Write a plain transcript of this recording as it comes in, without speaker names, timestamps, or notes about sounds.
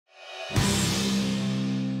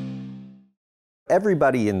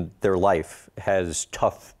Everybody in their life has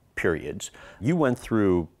tough periods. You went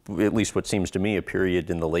through, at least what seems to me, a period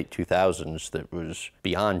in the late 2000s that was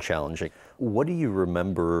beyond challenging. What do you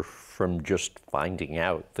remember from just finding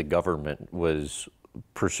out the government was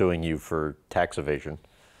pursuing you for tax evasion?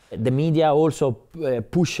 The media also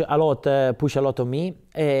push a lot on me.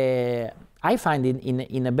 I find it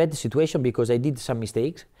in a bad situation because I did some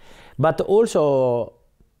mistakes, but also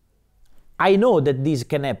I know that this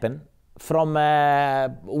can happen from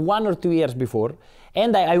 1 or 2 years before,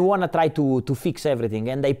 and I want to try to fix everything,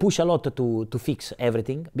 and I push a lot to fix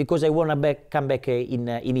everything because I want to come back in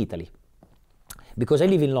Italy, because I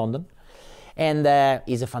live in London, and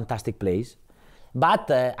it's a fantastic place,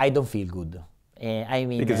 but I don't feel good. I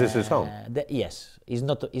mean, because this is home. Yes, it's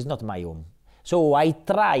not my home. So I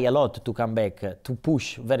try a lot to come back, to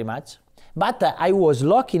push very much, but I was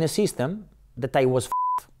locked in a system that I was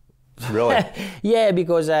Really? Yeah,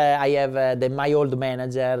 because I have my old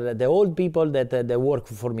manager, the old people that work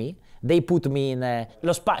for me, they put me in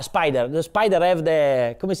lo spider. The spider have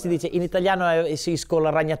the, come si dice, in italiano si con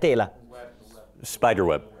la ragnatela. Spider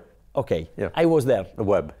web. Okay, yeah. I was there. A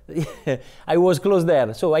web. I was close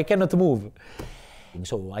there, so I cannot move.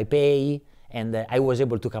 So I pay, and I was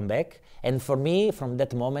able to come back. And for me, from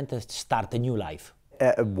that moment, start a new life.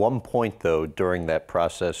 At one point, though, during that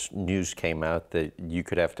process, news came out that you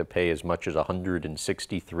could have to pay as much as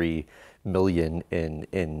 163 million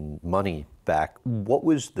in money back. What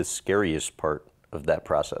was the scariest part of that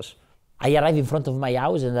process? I arrive in front of my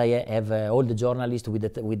house and I have all the journalists with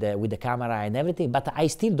the camera and everything, but I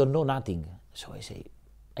still don't know nothing. So I say,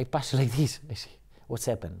 I pass like this. I say, what's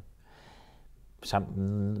happened?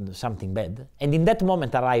 Something bad. And in that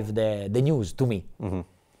moment arrived the news to me. Mm-hmm.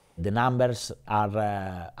 The numbers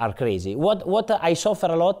are crazy. What I suffer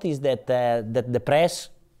a lot is that the press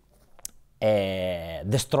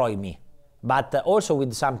destroyed me, but also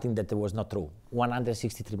with something that was not true.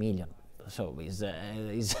 163 million. So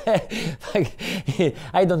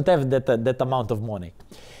I don't have that amount of money.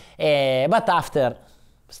 But after,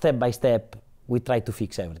 step by step, we try to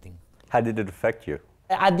fix everything. How did it affect you?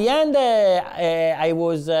 At the end,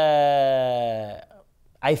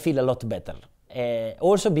 I feel a lot better.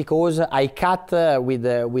 Also because I cut with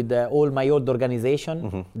all my old organization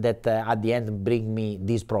mm-hmm. that at the end bring me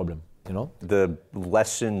this problem, you know? The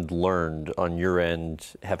lesson learned on your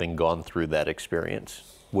end, having gone through that experience,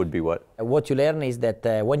 would be what? What you learn is that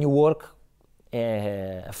when you work,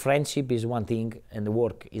 friendship is one thing and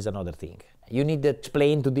work is another thing. You need to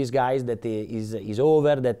explain to these guys that is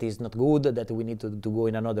over, that is not good, that we need to go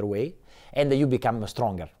in another way, and you become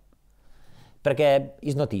stronger. Because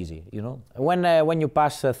it's not easy, you know. When you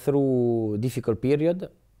pass through difficult period,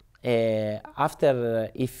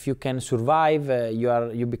 after if you can survive,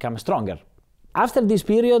 you become stronger. After this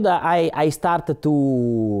period, I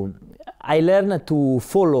learned to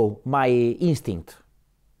follow my instinct,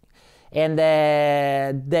 and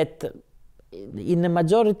that in the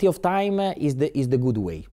majority of time is the good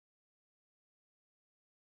way.